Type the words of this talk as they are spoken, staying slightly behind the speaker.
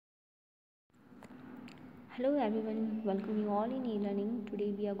Hello everyone, welcome you all in e-learning.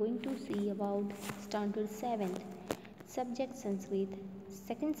 Today we are going to see about standard 7th subject Sanskrit,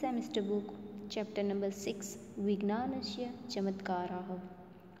 second semester book, chapter number 6, VIGYANSYA CHAMATKARA,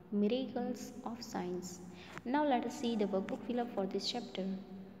 miracles of science. Now let us see the workbook fill up for this chapter.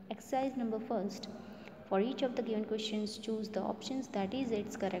 Exercise number first. For each of the given questions, choose the options that is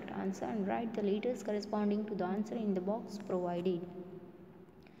its correct answer and write the letters corresponding to the answer in the box provided.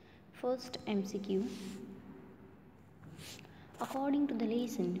 First MCQ. According to the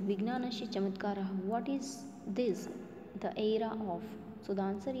lesson, VIGYANSYA CHAMATKARA, what is this the era of? So the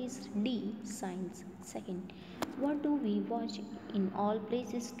answer is D, science. Second, what do we watch in all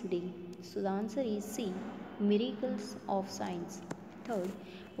places today? So the answer is C, miracles of science. Third,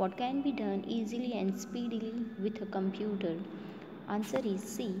 what can be done easily and speedily with a computer? Answer is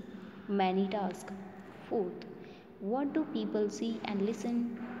C, many tasks. Fourth, what do people see and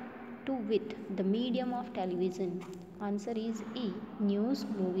listen to with the medium of television? Answer is E, news,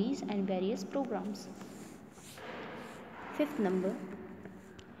 movies and various programs. Fifth number,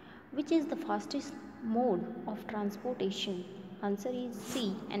 which is the fastest mode of transportation? Answer is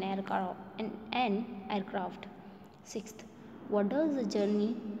C, an aircraft. Sixth, what does a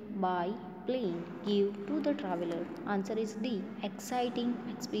journey by plane give to the traveler? Answer is D, exciting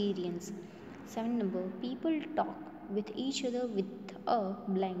experience. Seventh number, people talk with each other with a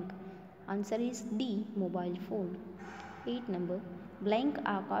blank. Answer is D, mobile phone. 8 number, blank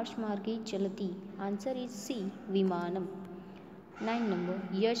आकाश मार्गे चलति. Answer is C, विमानम. 9 number,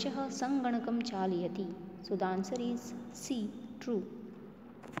 यशः संगणकं चालयति. So the answer is C, true.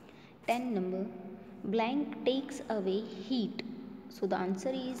 10 number, blank takes away heat. So the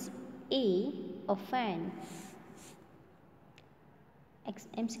answer is a fan.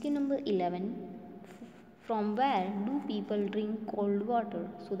 MCQ number 11, from where do people drink cold water?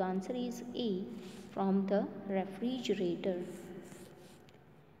 So the answer is A, from the refrigerator.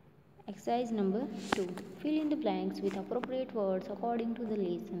 Exercise number 2. Fill in the blanks with appropriate words according to the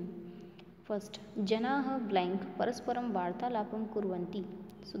lesson. First, Janaha blank parasparam vartalapam kurvanti.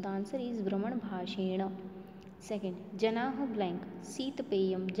 So the answer is Brahman bhashena. Second, Janaha blank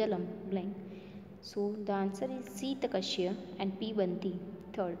Sitapeyam jalam blank. So the answer is Sitakashya and Pibanti.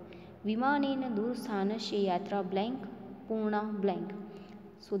 Third, Vimanena dursthanasya yatra blank Purna blank.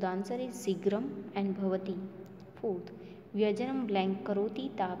 So the answer is Sigram and Bhavati. Fourth, Vyajanam blank Karoti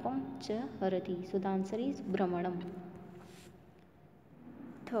tapam cha harati. So the answer is Brahmanam.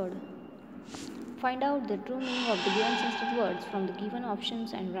 Third, find out the true meaning of the given Sanskrit words from the given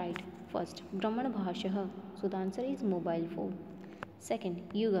options and write. First, Brahman bhashah. So the answer is mobile phone. Second,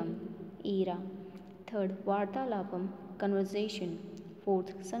 Yugam, era. Third, Vartalapam, conversation.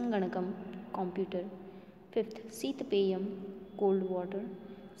 Fourth, Sanganakam, computer. Fifth, Sitapeyam, cold water.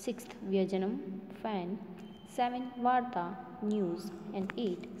 Sixth, Vyajanam, fan. 7, Varta, news. And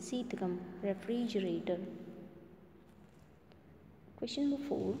 8, Sitakam, refrigerator. Question number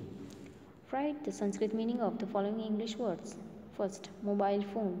 4. Write the Sanskrit meaning of the following English words. First, mobile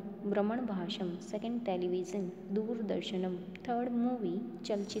phone, Brahman bhasham. Second, television, Doordarshanam. Third, movie,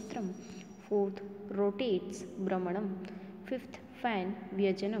 Chalchitram. Fourth, rotates, Brahmanam. Fifth, fan,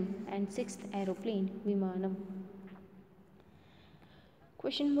 Vyajanam. And sixth, aeroplane, Vimanam.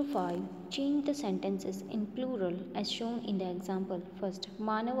 Question number 5. Change the sentences in plural as shown in the example. First,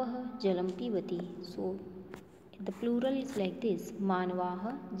 Manavaha jalam pibati. So, the plural is like this.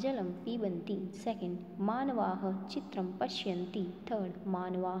 Manavaha jalam pibanti. Second, Manavaha chitram pashyanti. Third,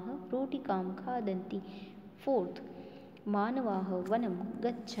 Manavaha rotikam khadanti. Fourth, Manavaha vanam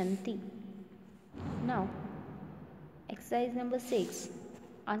gachanti. Now, exercise number 6.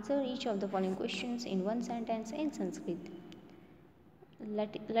 Answer each of the following questions in one sentence in Sanskrit.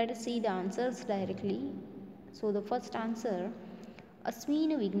 Let us see the answers directly. So the first answer,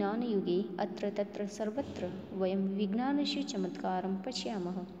 अस्मिन् विज्ञानयुगे अत्र तत्र सर्वत्र वयं विज्ञानस्य चमत्कारं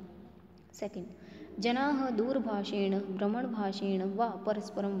पश्यामः. Second, जनाः दूरभाषेण भ्रमणभाषेण वा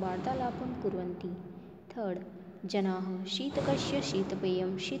परस्परं वार्तालापं कुर्वन्ति. थर्ड, जनाः शीतकस्य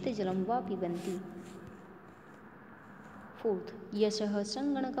शीतपेयं शीतजलं वा पिबन्ति. फोर्थ, यशः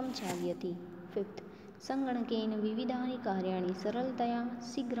सङ्गणकं चालयति. फिफ्थ, सङ्गणकेन विविधानि कार्याणि सरलतया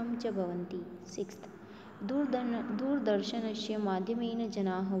शीघ्रं च भवन्ति. सिक्स्थ, दूरदर्शनस्य माध्यमेन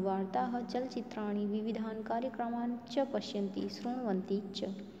जनाः वार्ताः चलचित्राणि विविधान् कार्यक्रमान् च पश्यन्ति शृण्वन्ति च.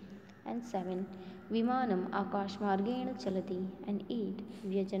 एंड 7, विमानम् आकाशमार्गेण चलति. एंड 8,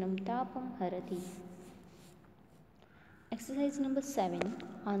 व्यजनं तापं हरति. Exercise number 7.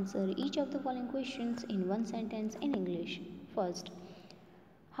 Answer each of the following questions in one sentence in English. First,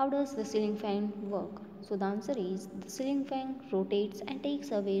 how does the ceiling fan work? So the answer is the ceiling fan rotates and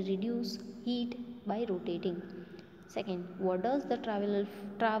takes away reduced heat by rotating. Second, what does the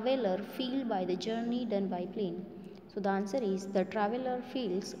traveler feel by the journey done by plane? So the answer is the traveler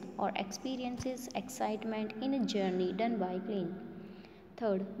feels or experiences excitement in a journey done by plane.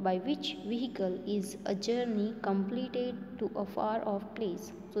 Third, by which vehicle is a journey completed to a far off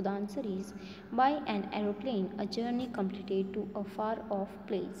place? So the answer is by an aeroplane, a journey completed to a far off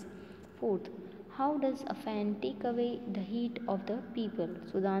place. Fourth, how does a fan take away the heat of the people?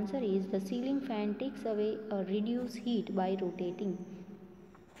 So the answer is the ceiling fan takes away or reduce heat by rotating.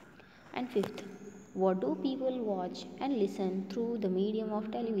 And fifth, what do people watch and listen through the medium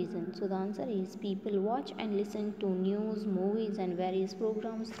of television? So the answer is people watch and listen to news, movies and various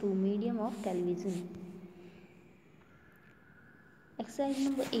programs through medium of television. Exercise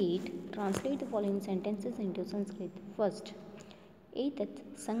number 8. Translate the following sentences into Sanskrit. First, एतत्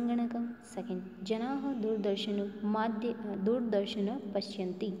सङ्गणकं. Second, जनाः दूरदर्शन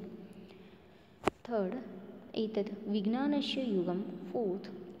पश्यन्ति. Third, एतत् विज्ञानस्य युगं. Fourth,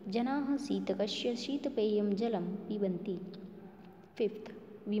 जनाः शीतपेयं जलं पिबन्ति. Fifth,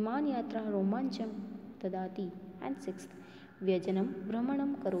 विमानयात्रा रोमाञ्चं ददाति. And sixth, व्यजनं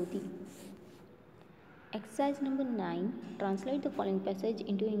भ्रमणं करोति. Exercise number 9. Translate the following passage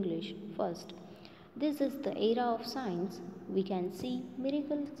into English. First, this is the era of science. We can see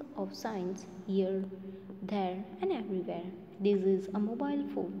miracles of science here, there, and everywhere. This is a mobile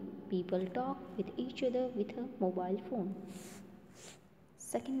phone. People talk with each other with a mobile phone.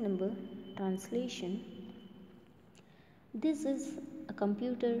 Second number, translation. This is a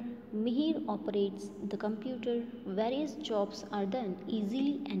computer. Mihir operates the computer. Various jobs are done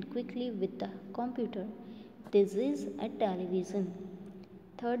easily and quickly with the computer. This is a television.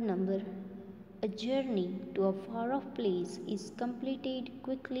 Third number, a journey to a far off place is completed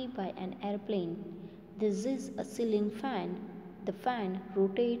quickly by an airplane. This is a ceiling fan. The fan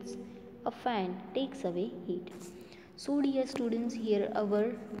rotates. A fan takes away heat. So dear students, here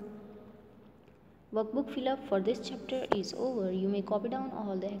our workbook fill up for this chapter is over. You may copy down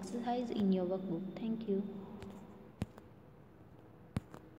all the exercise in your workbook. Thank you.